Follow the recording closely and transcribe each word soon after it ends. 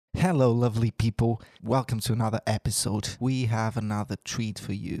Hello, lovely people. Welcome to another episode. We have another treat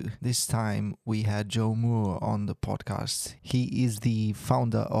for you. This time we had Joe Moore on the podcast. He is the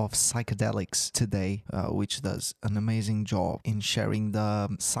founder of Psychedelics Today, which does an amazing job in sharing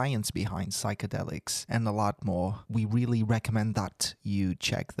the science behind psychedelics and a lot more. We really recommend that you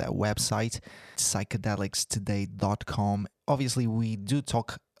check their website, psychedelicstoday.com. Obviously, we do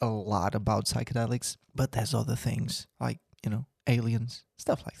talk a lot about psychedelics, but there's other things like, aliens,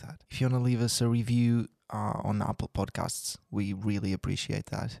 stuff like that. If you want to leave us a review on Apple Podcasts, we really appreciate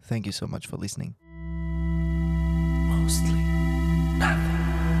that. Thank you so much for listening. Mostly nothing.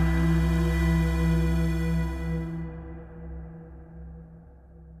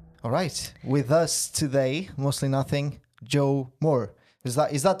 All right, with us today, mostly nothing, Joe Moore. Is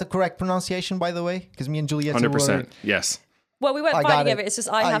that the correct pronunciation, by the way? Because me and Julieta 100%. Yes. Well, we weren't fighting over it. It's just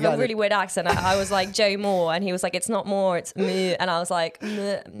I have a really weird accent. I was like Joe Moore, and he was like, "It's not Moore, it's me." And I was like,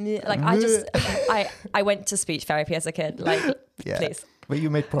 meh. Like I went to speech therapy as a kid. Like, please. But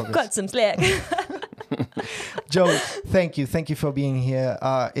you made progress. Got some slick. Joe, thank you for being here.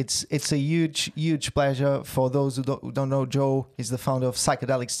 It's a huge pleasure. For those who don't know, Joe is the founder of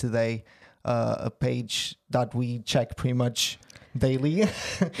Psychedelics Today, a page that we check pretty much daily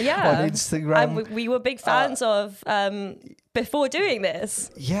on Instagram. And we were big fans of before doing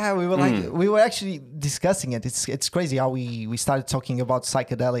this. Yeah, we were actually discussing it. It's crazy how we started talking about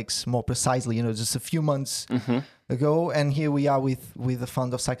psychedelics more precisely, just a few months ago, and here we are with the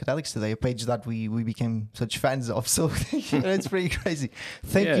founder of Psychedelics Today, a page that we became such fans of. So it's pretty crazy.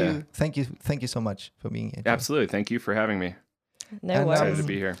 Thank you so much for being here. Absolutely. Thank you for having me. No worries. Excited to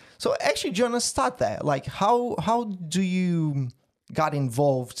be here. So actually, do you want to start there? Like, how do you got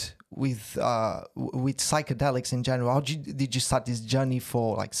involved with psychedelics in general? How did you start this journey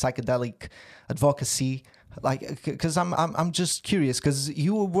for like psychedelic advocacy? Like, because I'm just curious, because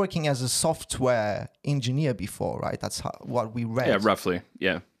you were working as a software engineer before, right? That's what we read. Yeah, roughly.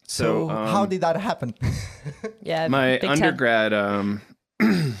 Yeah. So how did that happen? Yeah. My undergrad,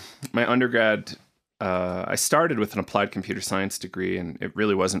 I started with an applied computer science degree, and it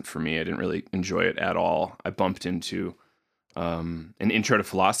really wasn't for me. I didn't really enjoy it at all. I bumped into an intro to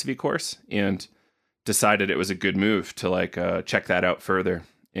philosophy course and decided it was a good move to check that out further.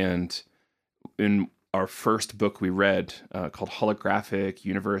 And in our first book we read called Holographic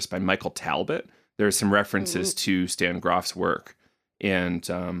Universe by Michael Talbot, there's some references to Stan Grof's work. And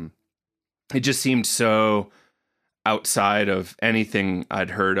it just seemed so outside of anything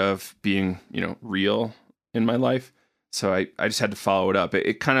I'd heard of being, real in my life. So I just had to follow it up.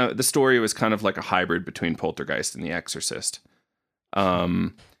 The story was kind of like a hybrid between Poltergeist and The Exorcist.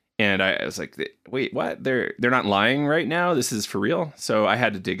 And I was like, wait, what? They're not lying right now? This is for real? So I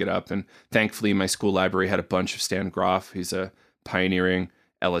had to dig it up. And thankfully, my school library had a bunch of Stan Grof. He's a pioneering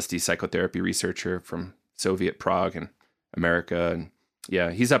LSD psychotherapy researcher from Soviet Prague and America. And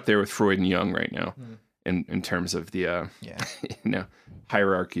yeah, he's up there with Freud and Jung right now in terms of the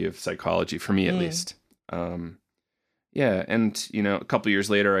hierarchy of psychology, for me at least. Yeah, and a couple years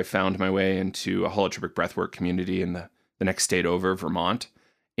later, I found my way into a holotropic breathwork community in the next state over, Vermont,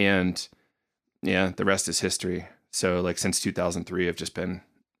 and yeah, the rest is history. So since 2003, I've just been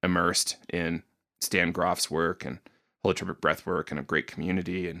immersed in Stan Grof's work and holotropic breathwork and a great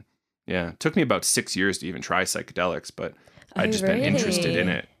community. And yeah, it took me about 6 years to even try psychedelics, but I'd just been interested in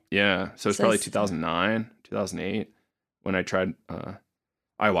it. Yeah, so it's probably 2009, 2008 when I tried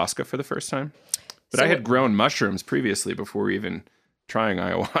ayahuasca for the first time. But I had grown mushrooms previously before even trying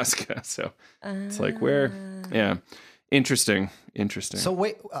ayahuasca. So it's interesting. So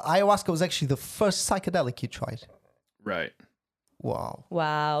wait, ayahuasca was actually the first psychedelic you tried? Right. Wow.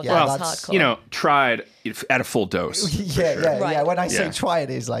 Yeah, that's hardcore. Tried at a full dose. Yeah. When I say tried,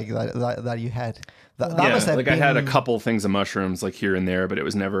 it's like that you had. That must have been... I had a couple things of mushrooms here and there, but it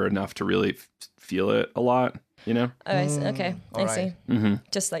was never enough to really feel it a lot. Oh, okay. I see. Mm-hmm.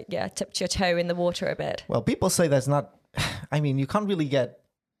 Just tipped your toe in the water a bit. Well, people say there's not... you can't really get...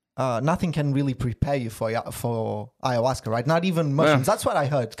 nothing can really prepare you for ayahuasca, right? Not even mushrooms. That's what I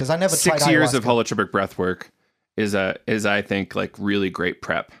heard, because I never tried ayahuasca. 6 years of holotropic breathwork is I think, really great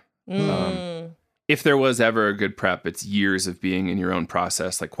prep. If there was ever a good prep, it's years of being in your own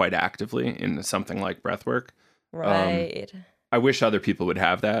process, quite actively in something like breathwork. Right. I wish other people would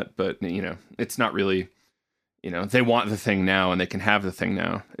have that, but, it's not really... they want the thing now and they can have the thing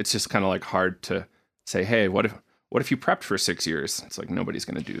now. It's just kind of hard to say, hey, what what if you prepped for 6 years? It's like, nobody's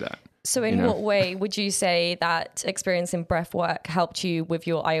going to do that. So in what way would you say that experience in breath work helped you with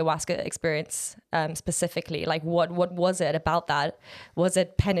your ayahuasca experience specifically? Like what was it about that? Was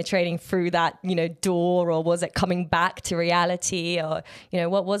it penetrating through that, door, or was it coming back to reality, or,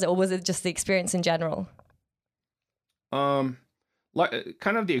 what was it? Or was it just the experience in general? Kind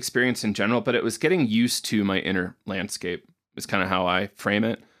of the experience in general, but it was getting used to my inner landscape is kind of how I frame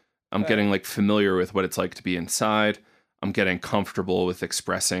it. I'm getting like familiar with what it's like to be inside. I'm getting comfortable with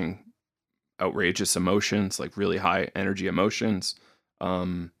expressing outrageous emotions, like really high energy emotions.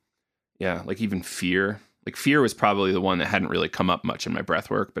 Like even fear. Like fear was probably the one that hadn't really come up much in my breath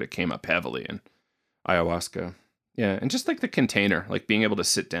work, but it came up heavily in ayahuasca. Yeah. And just like the container, like being able to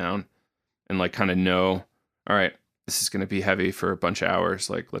sit down and like kind of know, all right, this is going to be heavy for a bunch of hours.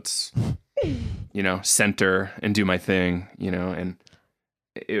 Like, let's, center and do my thing, and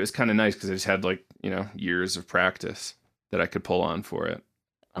it was kind of nice because I just had like, years of practice that I could pull on for it.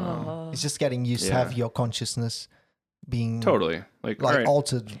 It's just getting used to have your consciousness being totally like right.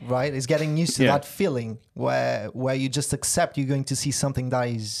 altered, right? It's getting used to that feeling where you just accept you're going to see something that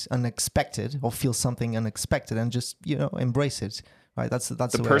is unexpected or feel something unexpected and just, embrace it, right? That's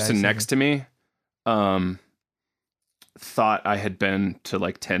the person next to me thought I had been to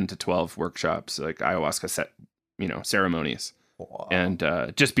like 10 to 12 workshops, like ayahuasca ceremonies. Wow. And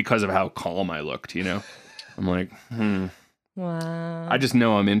just because of how calm I looked, I'm like, Wow. I just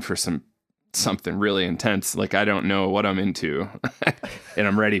know I'm in for something really intense. Like, I don't know what I'm into and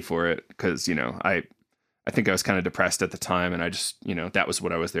I'm ready for it. Cause I think I was kind of depressed at the time, and I just, that was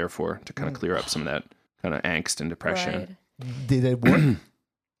what I was there for, to kind of clear up some of that kind of angst and depression. Right. Did it work?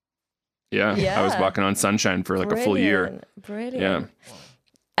 Yeah. I was walking on sunshine for like a full year. Brilliant.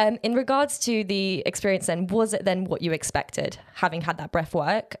 Yeah. In regards to the experience then, was it then what you expected, having had that breath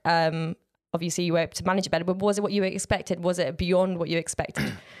work? Obviously you were able to manage it better, but was it what you expected? Was it beyond what you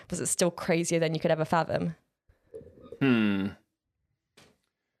expected? Was it still crazier than you could ever fathom?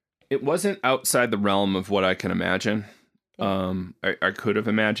 It wasn't outside the realm of what I can imagine. I could have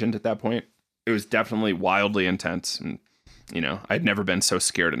imagined at that point. It was definitely wildly intense, and I'd never been so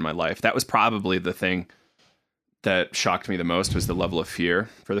scared in my life. That was probably the thing that shocked me the most, was the level of fear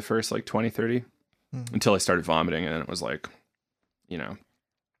for the first like 20, 30 until I started vomiting. And it was like,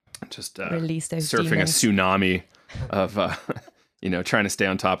 just surfing demons. A tsunami of, trying to stay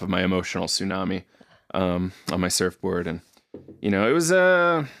on top of my emotional tsunami on my surfboard. And, it was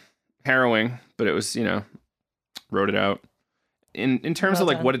harrowing, but it was, wrote it out. In terms of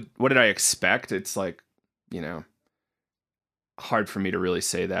like, what did I expect? It's like, hard for me to really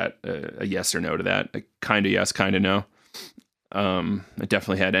say that a yes or no to that. Like, kind of yes, kind of no. I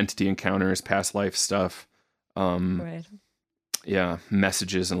definitely had entity encounters, past life stuff. Right. Yeah,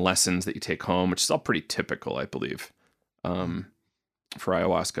 messages and lessons that you take home, which is all pretty typical, I believe, for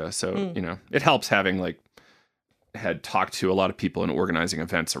ayahuasca. So it helps having like had talked to a lot of people and organizing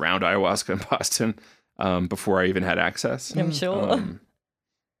events around ayahuasca in Boston before I even had access. I'm sure.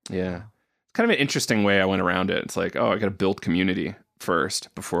 Yeah. Kind of an interesting way I went around it. It's like, I got to build community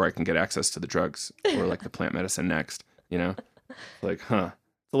first before I can get access to the drugs or like the plant medicine next, like, it's a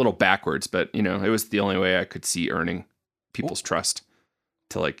little backwards, but it was the only way I could see earning people's trust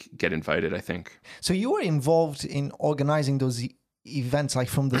to like get invited, I think. So you were involved in organizing those events like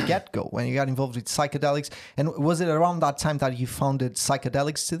from the get-go when you got involved with psychedelics, and was it around that time that you founded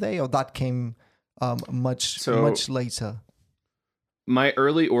Psychedelics Today, or that came much later? My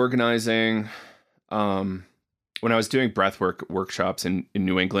early organizing, when I was doing breathwork workshops in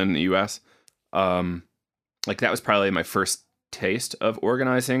New England, in the US, like that was probably my first taste of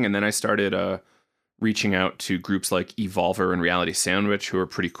organizing. And then I started reaching out to groups like Evolver and Reality Sandwich, who were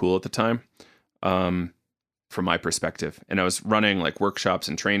pretty cool at the time, from my perspective. And I was running like workshops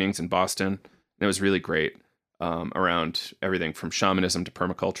and trainings in Boston. And it was really great around everything from shamanism to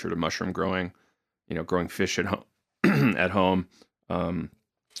permaculture to mushroom growing, growing fish at home. At home.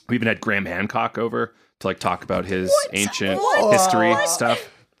 We even had Graham Hancock over to like talk about his ancient history stuff.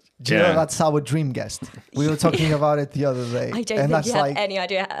 Do you know that's our dream guest? We were talking about it the other day. I don't think you have any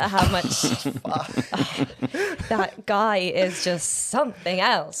idea how much that guy is just something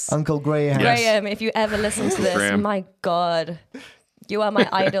else. Uncle Graham. Yes. Graham, if you ever listen to this, Graham. My God, you are my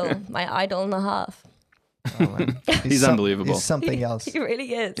idol and a half. Oh, he's unbelievable. He's something else. He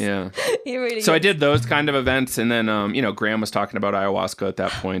really is. Yeah. He really is. So I did those kind of events. And then, Graham was talking about ayahuasca at that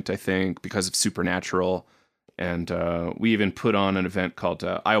point, I think, because of Supernatural. And we even put on an event called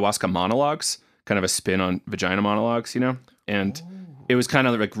Ayahuasca Monologues, kind of a spin on Vagina Monologues, And it was kind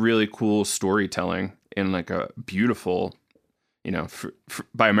of like really cool storytelling in like a beautiful,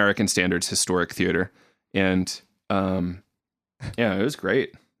 by American standards, historic theater. And Yeah, it was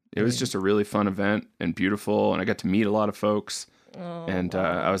great. It was just a really fun event and beautiful, and I got to meet a lot of folks, and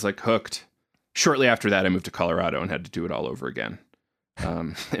I was like hooked. Shortly after that, I moved to Colorado and had to do it all over again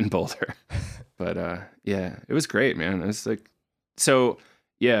in Boulder. But yeah, it was great, man. It was like, so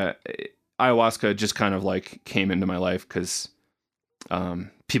yeah, ayahuasca just kind of like came into my life because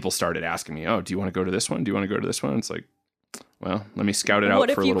people started asking me, oh, do you want to go to this one? Do you want to go to this one? It's like, well, let me scout it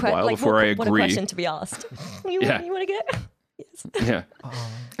out for a little while before I agree. What a question to be asked. You want to go? Yes. Yeah.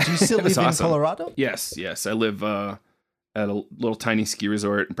 Do you still live in Colorado? Yes. I live at a little tiny ski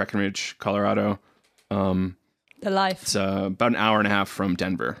resort in Breckenridge, Colorado. The life. It's about an hour and a half from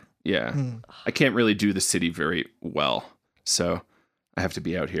Denver. Yeah. I can't really do the city very well, so I have to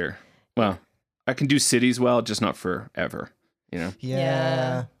be out here. Well, I can do cities well, just not forever. You know?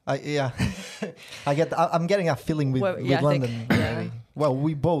 Yeah. I get. I'm getting a feeling with London. Maybe. Well,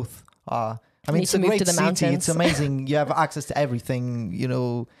 we both are. I mean, it's a great city. Mountains. It's amazing. You have access to everything. You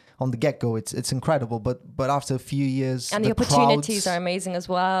know, on the get-go, it's incredible. But after a few years, and the opportunities are amazing as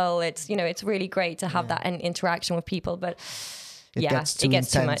well. It's it's really great to have that interaction with people. But it gets too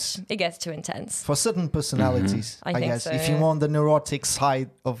much. It gets too intense for certain personalities. I guess so, if you want the neurotic side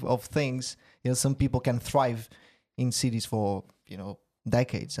of things, some people can thrive in cities for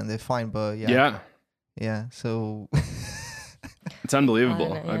decades and they're fine. But yeah. So it's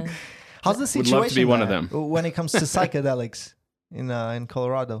unbelievable. How's the situation? Would love to be one of them when it comes to psychedelics in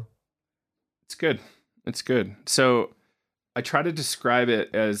Colorado. It's good. So I try to describe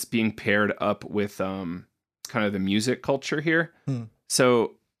it as being paired up with kind of the music culture here.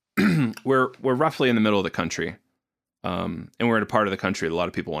 So we're roughly in the middle of the country, and we're in a part of the country that a lot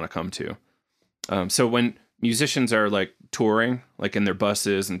of people want to come to. So when musicians are like touring, like in their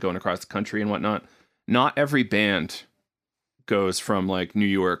buses and going across the country and whatnot, not every band goes from like New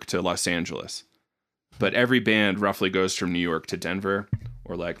York to Los Angeles, but every band roughly goes from New York to Denver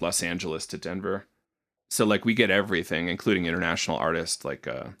or like Los Angeles to Denver. So like we get everything, including international artists like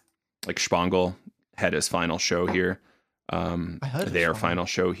Spangle had his final show here. I heard their final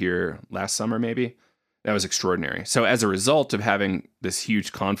show here last summer, maybe. That was extraordinary. So as a result of having this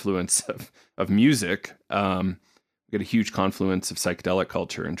huge confluence of music, we get a huge confluence of psychedelic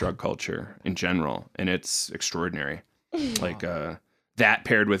culture and drug culture in general, and it's extraordinary. Like that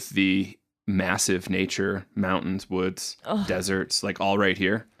paired with the massive nature, mountains, woods, deserts, like all right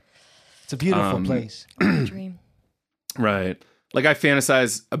here. It's a beautiful place. Dream. Right. Like I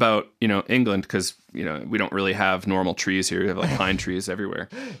fantasize about, England because, we don't really have normal trees here. We have like pine trees everywhere.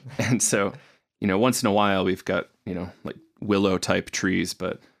 And so, once in a while we've got, like willow type trees,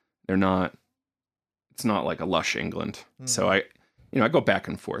 but it's not like a lush England. So I go back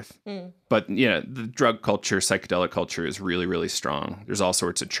and forth. But the drug culture, psychedelic culture is really, really strong. There's all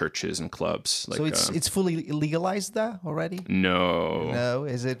sorts of churches and clubs. Like, so it's fully legalized there already? No.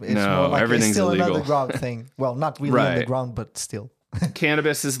 Is it? It's no, more like everything's it's still illegal. An underground thing. Well, not really underground, but still.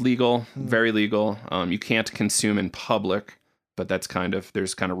 Cannabis is legal, very legal. You can't consume in public, but there's kind of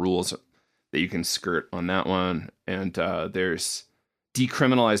rules that you can skirt on that one. And there's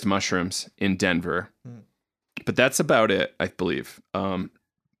decriminalized mushrooms in Denver. But that's about it, I believe.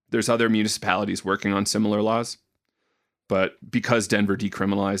 There's other municipalities working on similar laws, but because Denver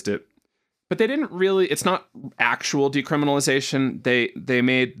decriminalized it, but they didn't really, it's not actual decriminalization. They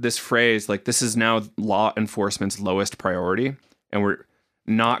made this phrase like, this is now law enforcement's lowest priority, and we're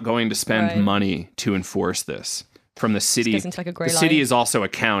not going to spend money to enforce this from the city. Like the city is also a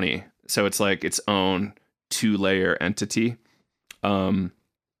county, so it's like its own 2-layer entity. So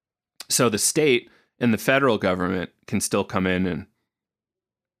the state and the federal government can still come in and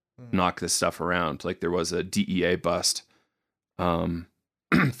knock this stuff around. Like there was a DEA bust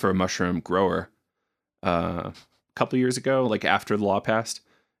for a mushroom grower a couple years ago, like after the law passed,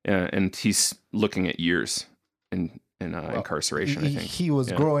 and he's looking at years in incarceration. I think he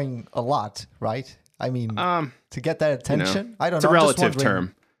was growing a lot, right? I mean, to get that attention, I don't know. It's a relative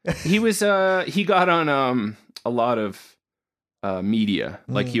term. He was he got on a lot of media,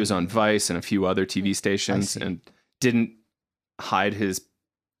 like he was on Vice and a few other TV stations, and didn't hide his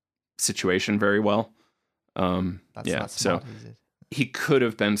situation very well. That's not smart, so is it? He could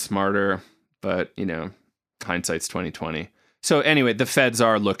have been smarter, but hindsight's 20/20. So anyway, the feds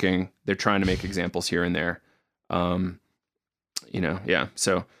are looking. They're trying to make examples here and there.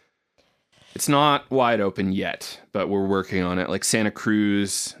 So it's not wide open yet, but we're working on it. Like Santa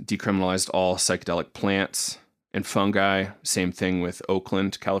Cruz decriminalized all psychedelic plants and fungi. Same thing with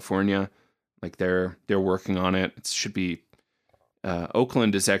Oakland, California. Like they're working on it. It should be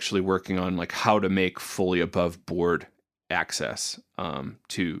Oakland is actually working on like how to make fully above board access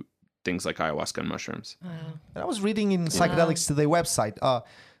to things like ayahuasca and mushrooms. Wow. And I was reading in Psychedelics Today website,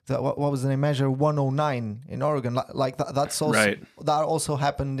 what was the name? Measure 109 in Oregon. Like that's also Right. that also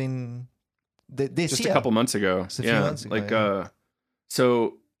happened in this Just year. a couple months ago. Just a few months ago,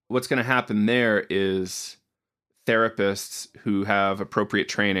 So what's going to happen there is therapists who have appropriate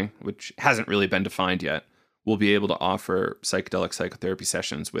training, which hasn't really been defined yet, will be able to offer psychedelic psychotherapy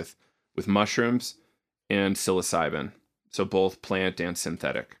sessions with mushrooms and psilocybin. So both plant and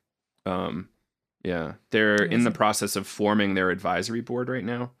synthetic. They're in the process of forming their advisory board right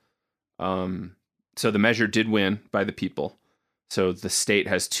now. So the measure did win by the people. So the state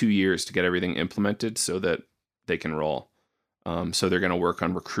has 2 years to get everything implemented so that they can roll. So they're going to work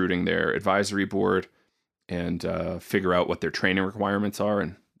on recruiting their advisory board and figure out what their training requirements are.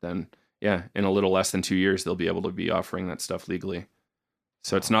 And then, in a little less than 2 years, they'll be able to be offering that stuff legally.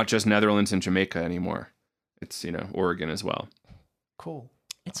 So it's not just Netherlands and Jamaica anymore. It's, Oregon as well. Cool.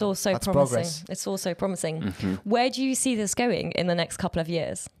 It's all so That's promising. progress. It's all so promising. Mm-hmm. Where do you see this going in the next couple of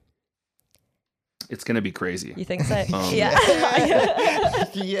years? It's going to be crazy. You think so? Yeah.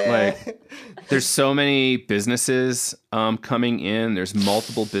 Like, there's so many businesses coming in. There's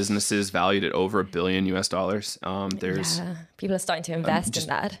multiple businesses valued at over $1 billion US. There's people are starting to invest in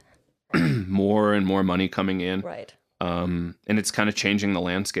that. more and more money coming in. Right. And it's kind of changing the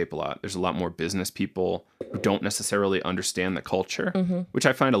landscape a lot. There's a lot more business people who don't necessarily understand the culture, which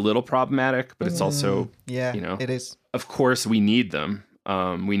I find a little problematic, but it's also, it is. Of course, we need them.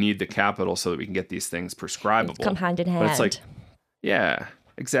 We need the capital so that we can get these things prescribable. Come hand in hand. But it's like, yeah,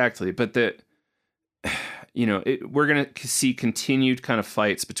 exactly. But we're going to see continued kind of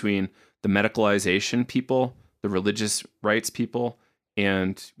fights between the medicalization people, the religious rights people,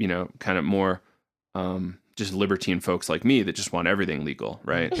 and, kind of more just libertine folks like me that just want everything legal,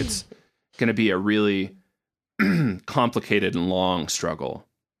 right? It's going to be a really complicated and long struggle.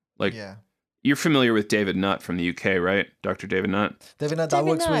 Like, you're familiar with David Nutt from the UK, right? Dr. David Nutt? David Nutt that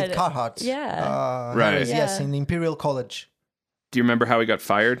works with Carhart. Yeah. Right. Yes, in Imperial College. Do you remember how he got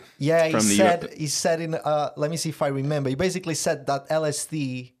fired? Yeah, he said in, let me see if I remember. He basically said that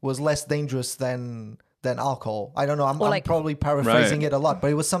LSD was less dangerous than alcohol. I don't know. I'm probably paraphrasing it a lot,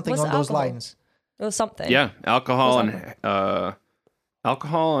 but it was something on those lines. It was something. Yeah, alcohol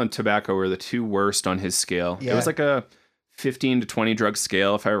and tobacco were the two worst on his scale. Yeah. It was like a 15 to 20 drug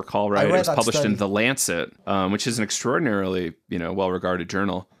scale, if I recall right. It was published in The Lancet, which is an extraordinarily, well-regarded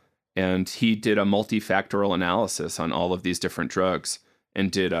journal. And he did a multifactorial analysis on all of these different drugs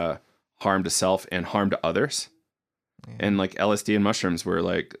and did harm to self and harm to others. Yeah. And like LSD and mushrooms were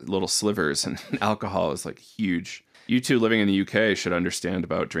like little slivers, and alcohol is like huge. You two living in the UK should understand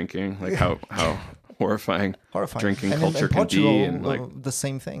about drinking, like how horrifying drinking culture in Portugal, can be. And the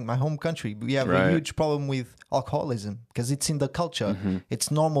same thing. My home country, we have a huge problem with alcoholism because it's in the culture. Mm-hmm.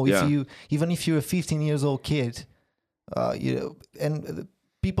 It's normal. Even if you're a 15 years old kid, and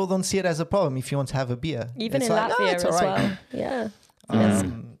people don't see it as a problem if you want to have a beer. Even it's in Latvia as well. Yeah.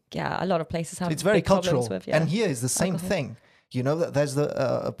 A lot of places have it's very cultural. And here is the same alcohol. thing. There's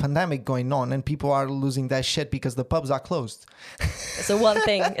a pandemic going on and people are losing their shit because the pubs are closed. It's the one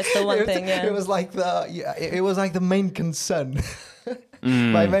thing. Yeah. It was like the main concern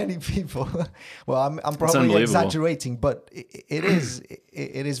by many people. Well, I'm probably exaggerating, but it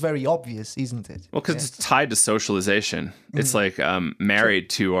is very obvious, isn't it? Well, because it's tied to socialization. It's like married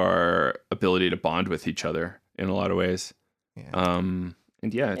to our ability to bond with each other in a lot of ways. Yeah.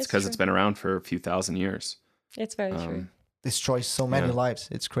 It's because it's been around for a few thousand years. It's very true. Destroys so many lives.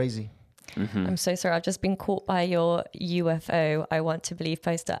 It's crazy. Mm-hmm. I'm so sorry. I've just been caught by your UFO I want to believe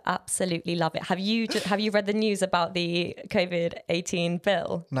poster. Absolutely love it. Have you read the news about the COVID-18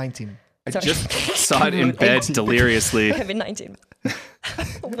 bill? 19. I just saw it in bed deliriously. COVID-19.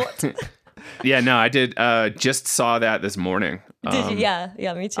 What? Yeah, no, I did. Just saw that this morning. Did you?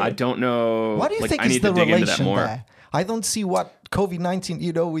 Yeah, me too. I don't know. What do you think is the relation there? I don't see what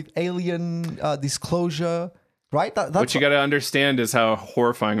COVID-19, with alien disclosure. Right. That's what you got to understand is how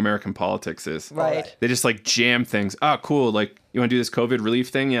horrifying American politics is. Right. They just like jam things. Oh, cool. Like, you want to do this COVID relief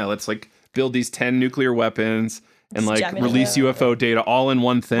thing? Yeah, let's like build these 10 nuclear weapons and like release UFO data all in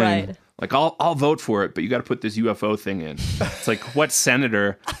one thing. Right. Like, I'll vote for it, but you got to put this UFO thing in. It's like, what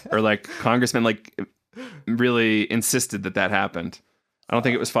senator or like congressman like really insisted that happened? I don't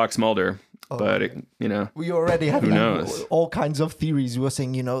think it was Fox Mulder. But we already have all kinds of theories. We were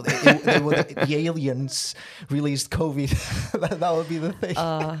saying, the aliens released COVID. that would be the thing.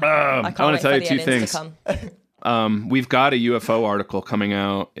 I want to tell you two things. We've got a UFO article coming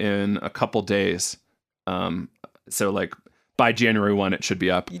out in a couple days. So like by January 1, it should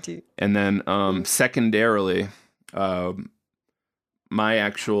be up. You do. And then secondarily, my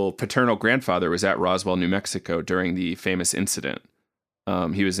actual paternal grandfather was at Roswell, New Mexico during the famous incident.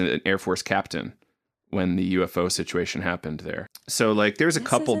 He was an Air Force captain when the UFO situation happened there. So like there's a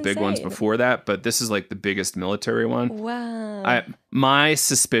couple big ones before that, but this is like the biggest military one. Wow. My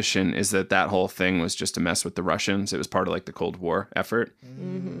suspicion is that whole thing was just to mess with the Russians. It was part of like the Cold War effort.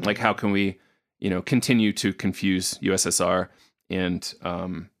 Mm-hmm. Like how can we, continue to confuse USSR and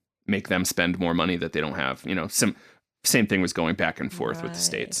make them spend more money that they don't have? Same thing was going back and forth with the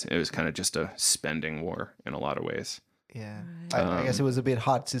States. It was kind of just a spending war in a lot of ways. Yeah. I guess it was a bit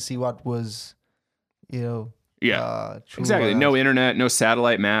hard to see what was, true, exactly. No internet, no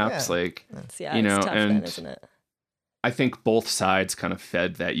satellite maps. Yeah. Like, it's tough and then, isn't it? I think both sides kind of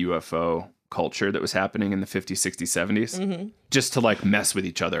fed that UFO culture that was happening in the 50s, 60s, 70s just to like mess with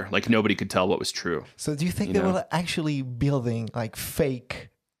each other. Like nobody could tell what was true. So do you think they were actually building like fake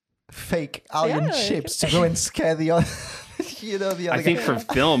alien ships to go and scare the other the other I think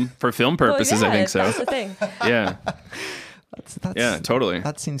guy? for film purposes, I think so. That's the thing. Yeah. That's totally.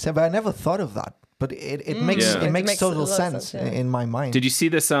 That's insane. But I never thought of that. But it makes total sense in my mind. Did you see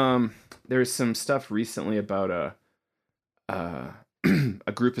this? There's some stuff recently about a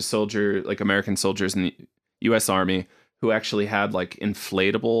group of soldiers, like American soldiers in the U.S. Army, who actually had like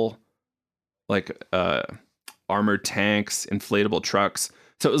inflatable, like armored tanks, inflatable trucks.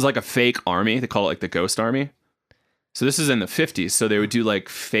 So it was like a fake army. They call it like the Ghost Army. So this is in the 50s. So they would do like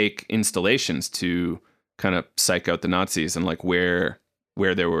fake installations to kind of psych out the Nazis and like where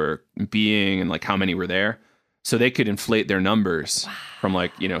they were being and like how many were there. So they could inflate their numbers from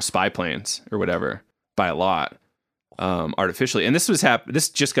like, spy planes or whatever by a lot artificially. And this just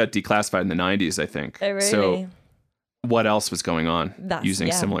got declassified in the 90s, I think. Oh, really? So what else was going on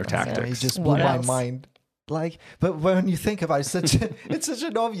using similar tactics? It just blew my mind. Like, but when you think about it, it's such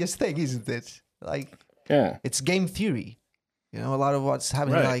an obvious thing, isn't it? Like, it's game theory. A lot of what's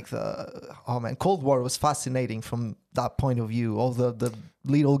happening, like Cold War was fascinating from that point of view. All the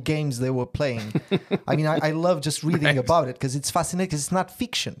little games they were playing. I mean, I love just reading about it because it's fascinating. Because it's not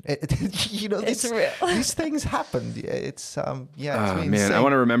fiction. It's real. These things happened. It's really man, insane. I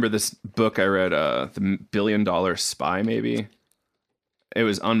want to remember this book I read, The $1 Billion Spy, maybe. It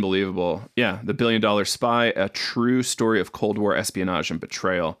was unbelievable. Yeah, The $1 Billion Spy, a true story of Cold War espionage and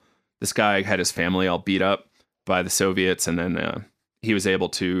betrayal. This guy had his family all beat up by the Soviets, and then he was able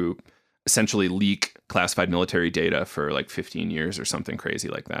to essentially leak classified military data for like 15 years or something crazy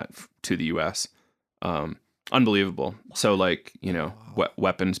like that to the U.S. Unbelievable. So like,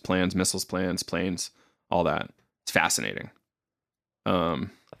 weapons plans, missiles plans, planes, all that. It's fascinating. That's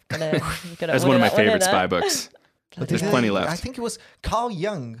one of my favorite spy books. But there's plenty left. I think it was Carl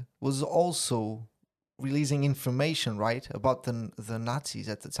Jung was also releasing information, right, about the Nazis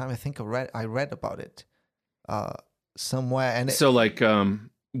at the time. I think I read about it somewhere. And so like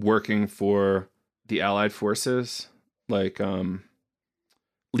working for the Allied forces, like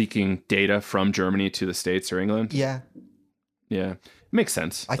leaking data from Germany to the States or England. Yeah. It makes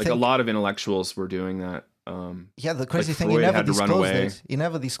sense. I think a lot of intellectuals were doing that. The crazy thing, he never disclosed it. He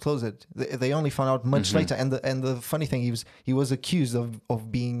never disclosed it. They only found out much later. And the funny thing, he was accused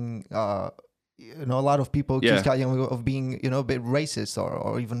of being, a lot of people accused Carl Jung of being, a bit racist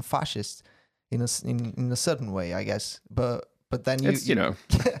or even fascist in a certain way, I guess. But then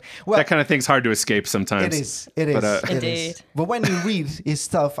well, that kind of thing's hard to escape sometimes. It is. But, indeed. But when you read his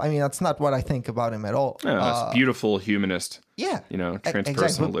stuff, I mean, that's not what I think about him at all. No, it's beautiful humanist. Yeah. Transpersonal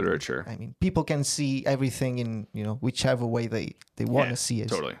exactly. literature. I mean, people can see everything in, whichever way they want to see it.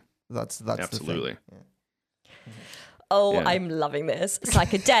 Totally. That's absolutely. The thing. Yeah. Oh, I'm loving this.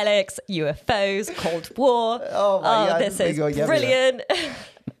 Psychedelics, UFOs, Cold War. Oh, my God. This is brilliant.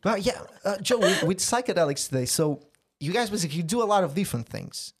 Well, Joe, with psychedelics today, so you guys basically do a lot of different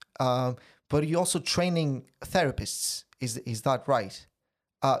things, but you're also training therapists. Is that right?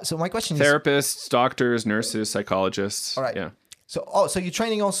 So my question is... Therapists, doctors, nurses, psychologists. All right. Yeah. So you're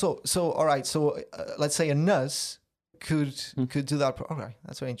training also... So, all right. So let's say a nurse could do that. All right.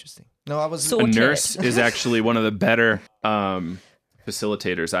 That's very interesting. No, I was... A nurse is actually one of the better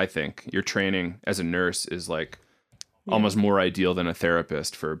facilitators, I think. Your training as a nurse is like almost more ideal than a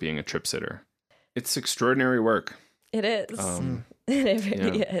therapist for being a trip sitter. It's extraordinary work. It is. It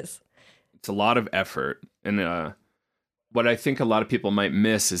really is. It's a lot of effort. And what I think a lot of people might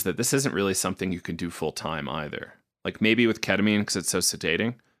miss is that this isn't really something you can do full time either. Like maybe with ketamine because it's so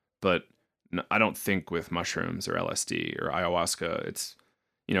sedating, but I don't think with mushrooms or LSD or ayahuasca, it's,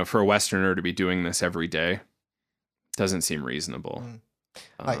 for a Westerner to be doing this every day doesn't seem reasonable.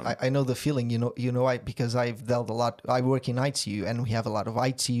 I know the feeling, because I've dealt a lot. I work in ITU and we have a lot of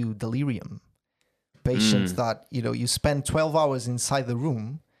ITU delirium. patients that, you spend 12 hours inside the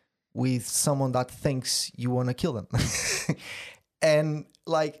room with someone that thinks you want to kill them. And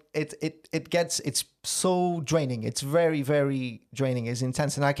like it's so draining. It's very, very draining. It's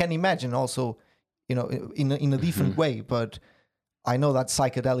intense. And I can imagine also, in a different way, but I know that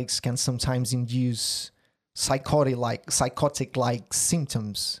psychedelics can sometimes induce psychotic-like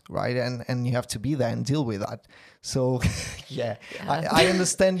symptoms, right? And you have to be there and deal with that. So, yeah. I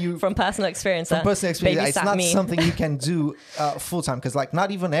understand you from personal experience. From personal experience, it's not something you can do full time, because like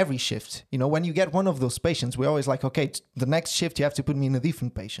not even every shift. When you get one of those patients, we're always like, okay, the next shift you have to put me in a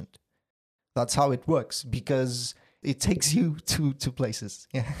different patient. That's how it works, because it takes you to places.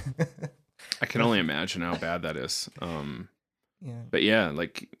 Yeah. I can only imagine how bad that is. Yeah. But yeah,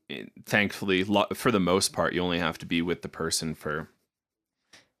 like thankfully, for the most part, you only have to be with the person for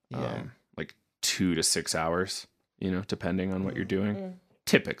like 2 to 6 hours, depending on what you're doing.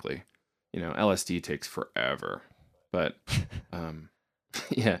 Typically, LSD takes forever, but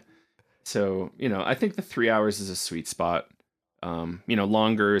yeah. So, I think the 3 hours is a sweet spot.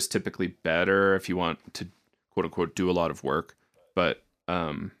 Longer is typically better if you want to quote unquote do a lot of work, but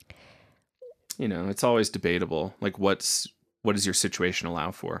it's always debatable. Like what does your situation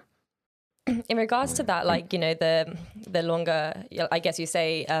allow for? In regards to that, like, the longer, I guess you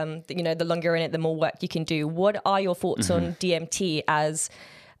say, the longer you're in it, the more work you can do. What are your thoughts on DMT as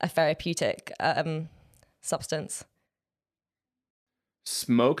a therapeutic substance?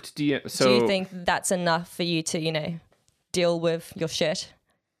 Smoked DMT. So, do you think that's enough for you to, deal with your shit?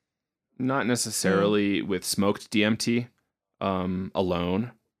 Not necessarily with smoked DMT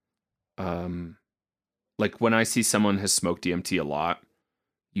alone. Like when I see someone has smoked DMT a lot,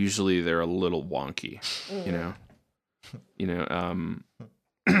 usually they're a little wonky,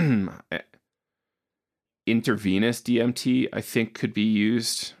 Intravenous DMT, I think, could be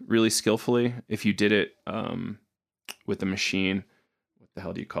used really skillfully if you did it with a machine. What the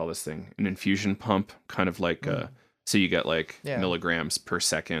hell do you call this thing? An infusion pump, kind of like so you get like milligrams per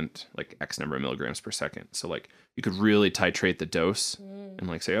second, like X number of milligrams per second. So like you could really titrate the dose and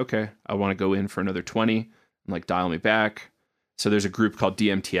like say, okay, I want to go in for another 20 and like dial me back. So there's a group called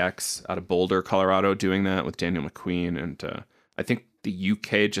DMTX out of Boulder, Colorado, doing that with Daniel McQueen. And I think the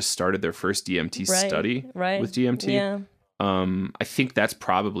UK just started their first DMT study with DMT. Yeah. I think that's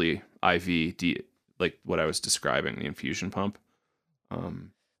probably IV, like what I was describing, the infusion pump.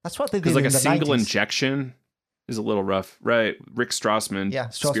 That's what they did. Because like in a the single 90s. Injection is a little rough, right? Rick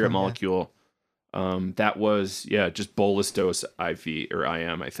Strassman, Spirit Molecule. That was just bolus dose IV or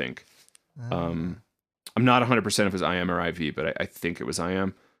IM, I think. I'm not 100% if it was IM or IV, but I think it was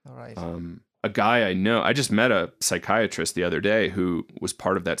IM. All right. A guy I know, I just met a psychiatrist the other day who was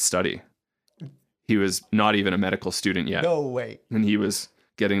part of that study. He was not even a medical student yet. No way. And he was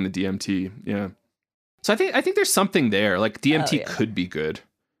getting the DMT. Yeah. So I think there's something there. Like DMT could be good.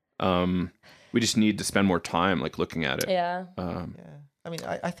 We just need to spend more time like looking at it. Yeah. I mean,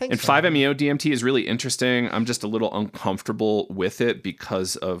 I think. And 5-MeO DMT is really interesting. I'm just a little uncomfortable with it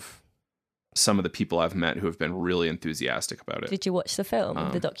because of some of the people I've met who have been really enthusiastic about it. Did you watch the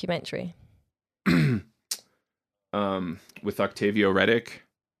film, the documentary? With Octavio Reddick.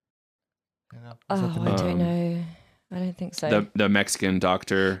 I don't know. I don't think so. The Mexican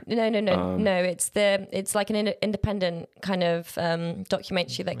doctor. No. No, it's like an independent kind of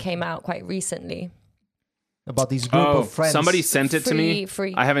documentary that came out quite recently. About these group of friends. Somebody sent it to me.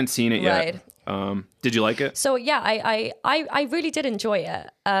 Free. I haven't seen it yet. Did you like it? So yeah, I really did enjoy it.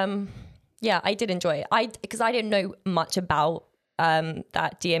 Yeah, I did enjoy it. Because I didn't know much about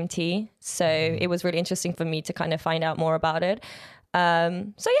that DMT, so it was really interesting for me to kind of find out more about it.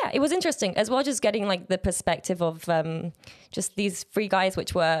 So yeah, it was interesting as well, just getting like the perspective of just these three guys,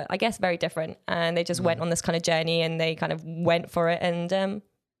 which were, I guess, very different, and they just went on this kind of journey and they kind of went for it, and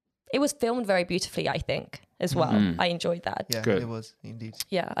it was filmed very beautifully, I think, as well. I enjoyed that. Yeah, good. It was indeed.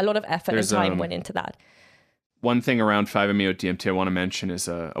 Yeah, a lot of effort and time went into that. One thing around 5-MeO DMT I want to mention is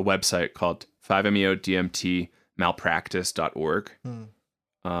a website called 5-MeO DMT malpractice.org.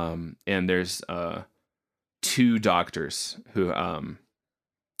 And there's 2 doctors who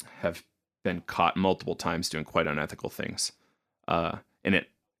have been caught multiple times doing quite unethical things. And it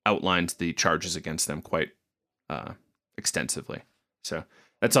outlines the charges against them quite extensively. So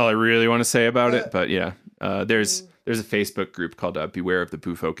that's all I really want to say about it. But yeah, there's a Facebook group called Beware of the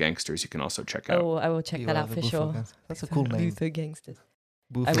Bufo Gangsters. You can also check out. Oh, I will check that out for sure. That's a cool name. Bufo Gangsters.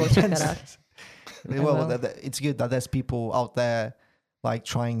 Bufo I will check that out. Well, it's good that there's people out there like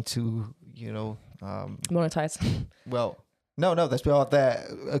trying to, monetize. Well, No, that's what they're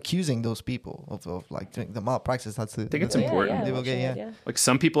accusing those people of like doing the malpractice. That's the. I think it's important. Like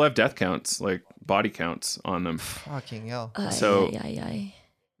some people have death counts, like body counts on them. Fucking hell.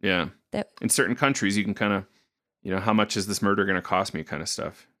 Yeah. In certain countries, you can kind of, how much is this murder going to cost me, kind of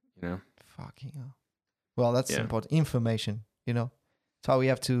stuff. Fucking hell. Well, that's important information. It's how we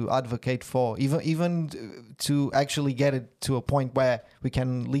have to advocate for, even to actually get it to a point where we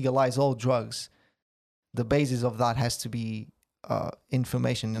can legalize all drugs. The basis of that has to be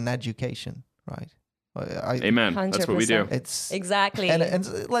information and education, right? Amen. 100%. That's what we do. It's exactly.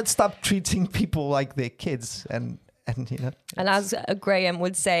 And let's stop treating people like they're kids. And as Graham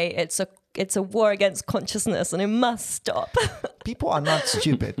would say, it's a war against consciousness, and it must stop. People are not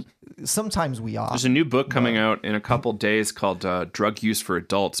stupid. Sometimes we are. There's a new book coming out in a couple days called Drug Use for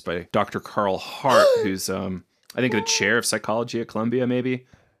Adults by Dr. Carl Hart, who's I think the chair of psychology at Columbia, maybe.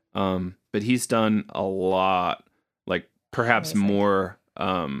 But he's done a lot, like perhaps more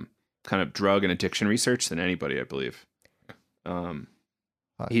kind of drug and addiction research than anybody, I believe.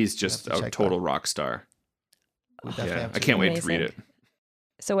 He's just a total rock star. Yeah, I can't wait to read it.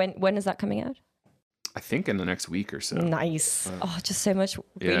 So when is that coming out? I think in the next week or so. Nice. Just so much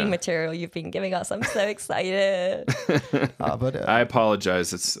reading material you've been giving us. I'm so excited. I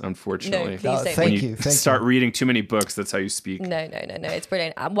apologize. It's unfortunately. No, please don't. Thank you. Start reading too many books. That's how you speak. No. It's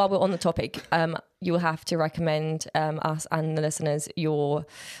brilliant. While we're on the topic, you'll have to recommend us and the listeners your,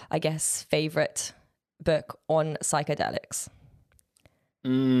 I guess, favorite book on psychedelics.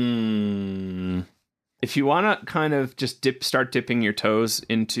 If you want to kind of just start dipping your toes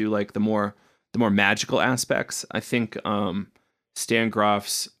into like the more magical aspects, I think Stan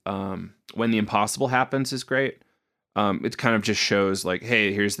Grof's When the Impossible Happens is great. It kind of just shows like,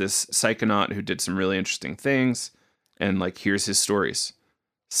 hey, here's this psychonaut who did some really interesting things, and like here's his stories,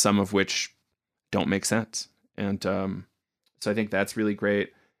 some of which don't make sense. And so I think that's really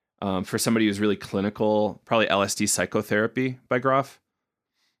great. For somebody who's really clinical, probably LSD Psychotherapy by Grof.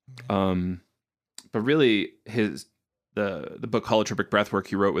 But really the book Holotropic Breathwork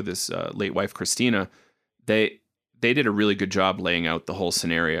he wrote with his late wife Christina, they did a really good job laying out the whole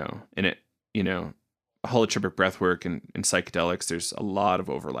scenario. And it, holotropic breathwork and psychedelics, there's a lot of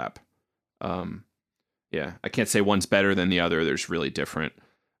overlap. I can't say one's better than the other. There's really different.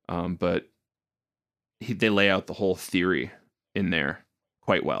 But they lay out the whole theory in there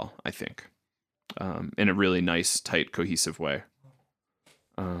quite well, I think, in a really nice, tight, cohesive way.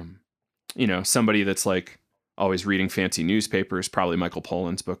 Somebody that's like always reading fancy newspapers, probably Michael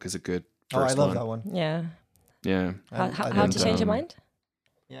Pollan's book is a good first one. I love that one. Yeah. How to Change Your Mind?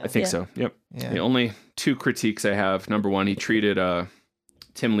 I think so. Yep. Yeah. The only two critiques I have: number one, he treated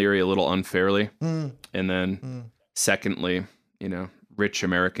Tim Leary a little unfairly, and then secondly, rich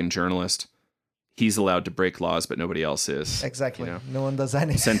American journalist. He's allowed to break laws, but nobody else is. Exactly. No one does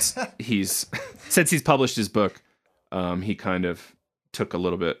anything. Since he's published his book, he kind of took a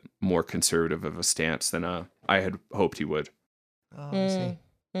little bit more conservative of a stance than I had hoped he would. I see.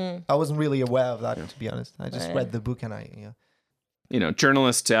 I wasn't really aware of that, to be honest. I just read the book and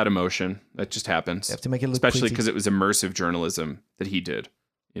journalists add emotion. That just happens. You have to make it look especially because it was immersive journalism that he did.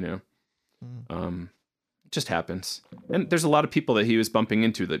 It just happens. And there's a lot of people that he was bumping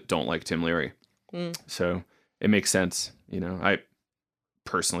into that don't like Tim Leary. So it makes sense. I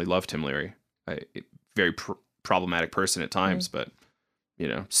personally love Tim Leary. Very problematic person at times, but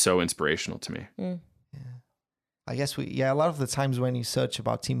so inspirational to me. Yeah. I guess a lot of the times when you search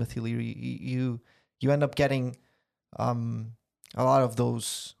about Timothy Leary, you end up getting a lot of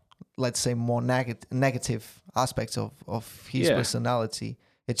those, let's say, more negative aspects of his personality.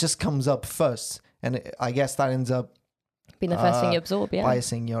 It just comes up first, and I guess that ends up being the first thing you absorb,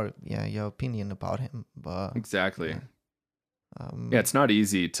 biasing your opinion about him. But exactly. It's not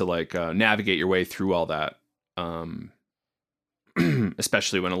easy to like navigate your way through all that.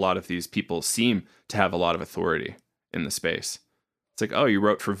 Especially when a lot of these people seem to have a lot of authority in the space. It's like, oh, you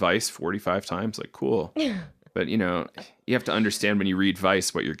wrote for Vice 45 times? Like, cool. But, you have to understand when you read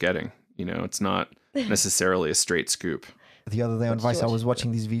Vice what you're getting. It's not necessarily a straight scoop. The other day on Vice, I was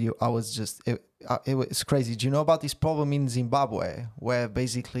watching this video. I was just, it was crazy. Do you know about this problem in Zimbabwe where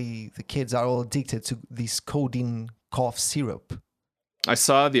basically the kids are all addicted to this codeine cough syrup? I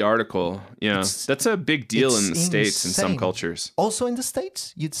saw the article. Yeah, that's a big deal in the States in some cultures. Also in the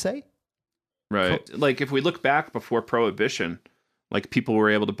States, you'd say? Right. Like if we look back before Prohibition, like people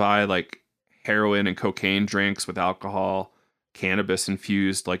were able to buy like heroin and cocaine drinks with alcohol, cannabis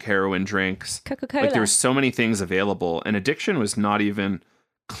infused like heroin drinks. Coca-Cola. Like there were so many things available, and addiction was not even,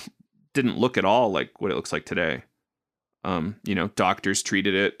 didn't look at all like what it looks like today. Doctors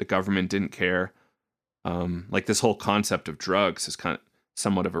treated it. The government didn't care. Like this whole concept of drugs is kind of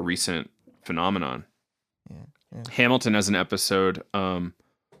somewhat of a recent phenomenon. Yeah. Hamilton has an episode on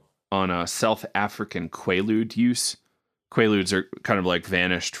South African Quaalude use. Quaaludes are kind of like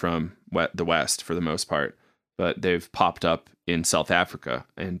vanished from the West for the most part, but they've popped up in South Africa,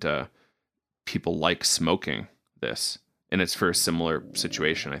 and people like smoking this, and it's for a similar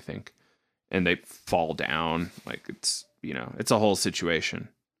situation, I think. And they fall down, like it's a whole situation.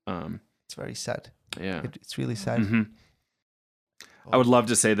 It's very sad. Yeah, it's really sad. Mm-hmm. I would love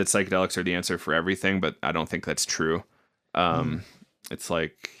to say that psychedelics are the answer for everything, but I don't think that's true. It's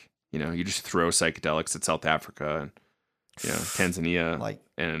like, you just throw psychedelics at South Africa and, Tanzania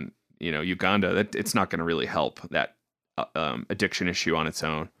and, Uganda. It's not going to really help that addiction issue on its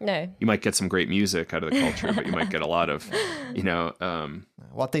own. No. You might get some great music out of the culture, but you might get a lot of,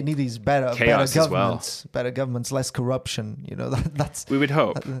 what they need is better governments, better governments, less corruption. That's. We would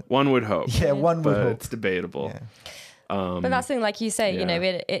hope. One would hope. Yeah, one would hope. It's debatable. Yeah. But that's the thing, like you say,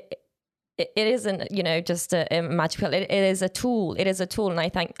 it isn't, just a magic pill. It is a tool. It is a tool, and I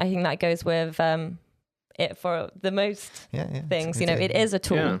think that goes with it for the most things. It is a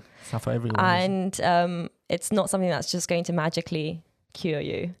tool. Yeah. It's not for everyone. And it's not something that's just going to magically cure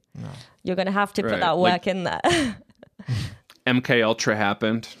you. No. You're going to have to put that work in there. MK Ultra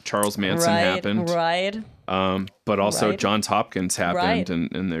happened. Charles Manson happened. Right. But also Johns Hopkins happened,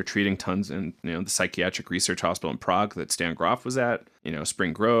 and they're treating tons, and the psychiatric research hospital in Prague that Stan Grof was at,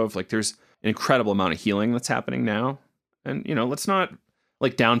 Spring Grove. Like there's an incredible amount of healing that's happening now, and let's not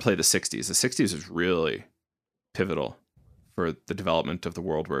downplay the 60s. The 60s was really pivotal for the development of the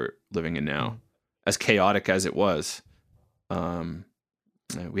world we're living in now. As chaotic as it was,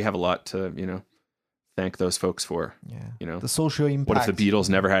 we have a lot to thank those folks for. Yeah. The social impact. What if the Beatles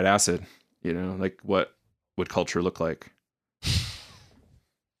never had acid? What would culture look like?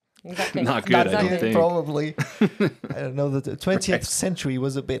 Exactly. Not good, I don't think. Probably. I don't know. The 20th century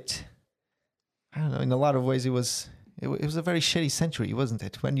was a bit, I don't know, in a lot of ways it was a very shitty century, wasn't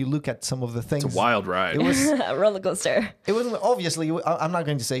it? When you look at some of the things. It's a wild ride. It was a roller coaster. It wasn't, obviously, I'm not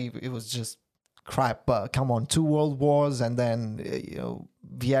going to say it was just crap, but come on, 2 world wars and then,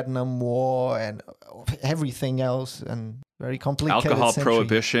 Vietnam War and everything else, and very complicated alcohol century.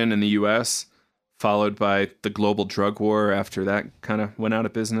 Prohibition in the U.S., followed by the global drug war after that kind of went out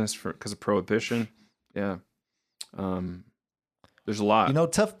of business because of prohibition. Yeah. There's a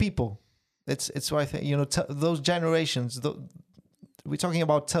lot. Tough people. It's why I think, those generations, we're talking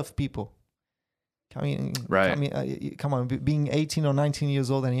about tough people. Come on, being 18 or 19 years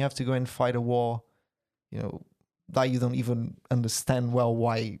old and you have to go and fight a war, that you don't even understand well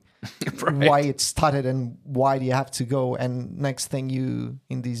why it started and why do you have to go, and next thing you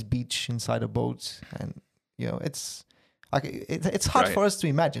in this beach inside a boat, and it's like it's hard for us to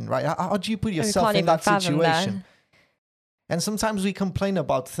imagine, right? How do you put yourself in that situation? And sometimes we complain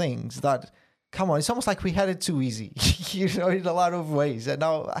about things that, come on, it's almost like we had it too easy, in a lot of ways. And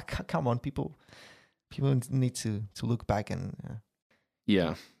now, come on, people need to look back and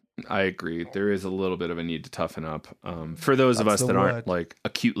yeah. I agree. There is a little bit of a need to toughen up for those of us that aren't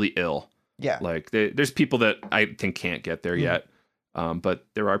acutely ill. Yeah. There's people that I think can't get there yet, but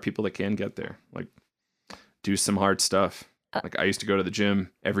there are people that can get there. Do some hard stuff. I used to go to the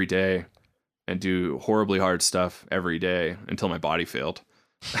gym every day and do horribly hard stuff every day until my body failed.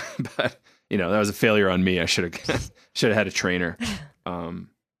 But that was a failure on me. I should have had a trainer.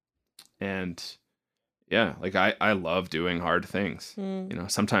 And yeah, I love doing hard things.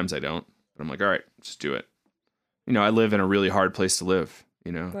 Sometimes I don't, but I'm like, all right, just do it. I live in a really hard place to live.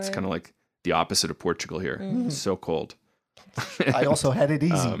 It's kind of like the opposite of Portugal here. It's so cold. I also had it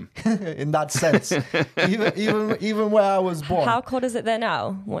easy in that sense. Even where I was born. How cold is it there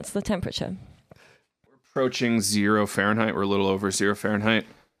now? What's the temperature? We're approaching 0 Fahrenheit. We're a little over 0 Fahrenheit.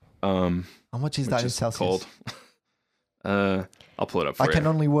 How much is that in Celsius? Cold. I'll pull it up for you. I can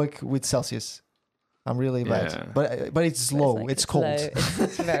only work with Celsius. I'm really bad, but it's low. It's cold.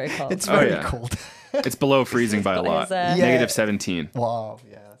 It's very cold. It's very cold. It's below freezing by a lot. Negative 17. Wow.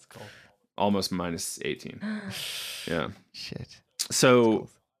 Yeah, that's cold. Almost minus 18. Yeah. Shit. So,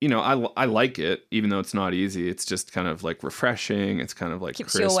 I like it, even though it's not easy. It's just kind of refreshing. It's kind of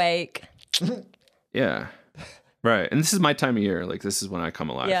keeps crisp. You awake. Yeah. Right. And this is my time of year. This is when I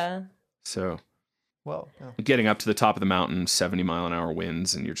come alive. Yeah. So. Well, getting up to the top of the mountain, 70-mile-an-hour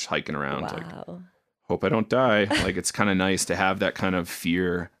winds, and you're just hiking around. Wow. Hope I don't die. It's kind of nice to have that kind of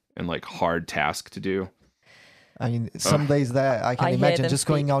fear and hard task to do. I mean, some days there, I can imagine just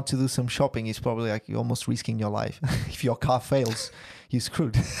going out to do some shopping is probably you're almost risking your life. If your car fails, you're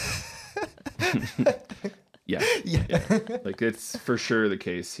screwed. Yeah. Like it's for sure the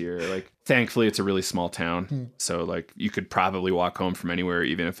case here. Like thankfully it's a really small town. So like you could probably walk home from anywhere,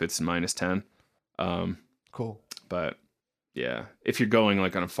 even if it's -10. Cool. But yeah, if you're going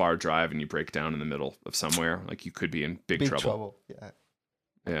like on a far drive and you break down in the middle of somewhere, like you could be in big trouble. Yeah.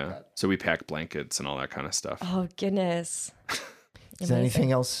 Yeah. So we pack blankets and all that kind of stuff. Oh goodness. Is there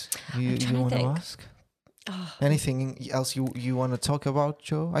anything else you want to ask? Oh. Anything else you want to talk about,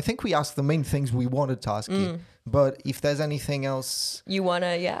 Joe? I think we asked the main things we wanted to ask you. But if there's anything else you want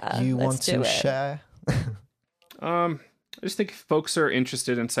to share? I just think if folks are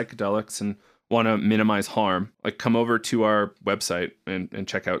interested in psychedelics and want to minimize harm, like come over to our website and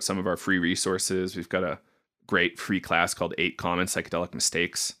check out some of our free resources. We've got a great free class called 8 Common Psychedelic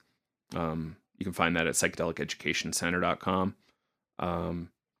Mistakes. You can find that at psychedeliceducationcenter.com.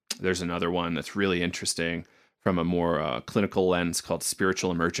 There's another one that's really interesting from a more clinical lens called Spiritual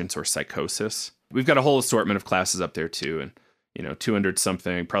Emergence or Psychosis. We've got a whole assortment of classes up there too. And, 200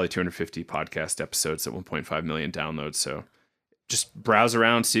 something, probably 250 podcast episodes at 1.5 million downloads. So just browse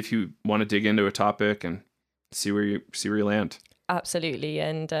around, see if you want to dig into a topic and see where you land. Absolutely.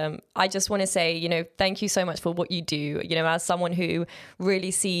 And I just want to say, thank you so much for what you do. As someone who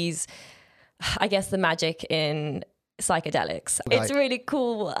really sees, I guess, the magic in psychedelics. Right. It's really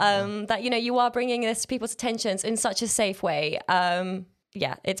cool that, you are bringing this to people's attentions in such a safe way.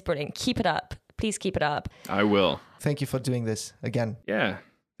 Yeah, it's brilliant. Keep it up. Please keep it up. I will. Thank you for doing this again. Yeah.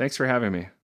 Thanks for having me.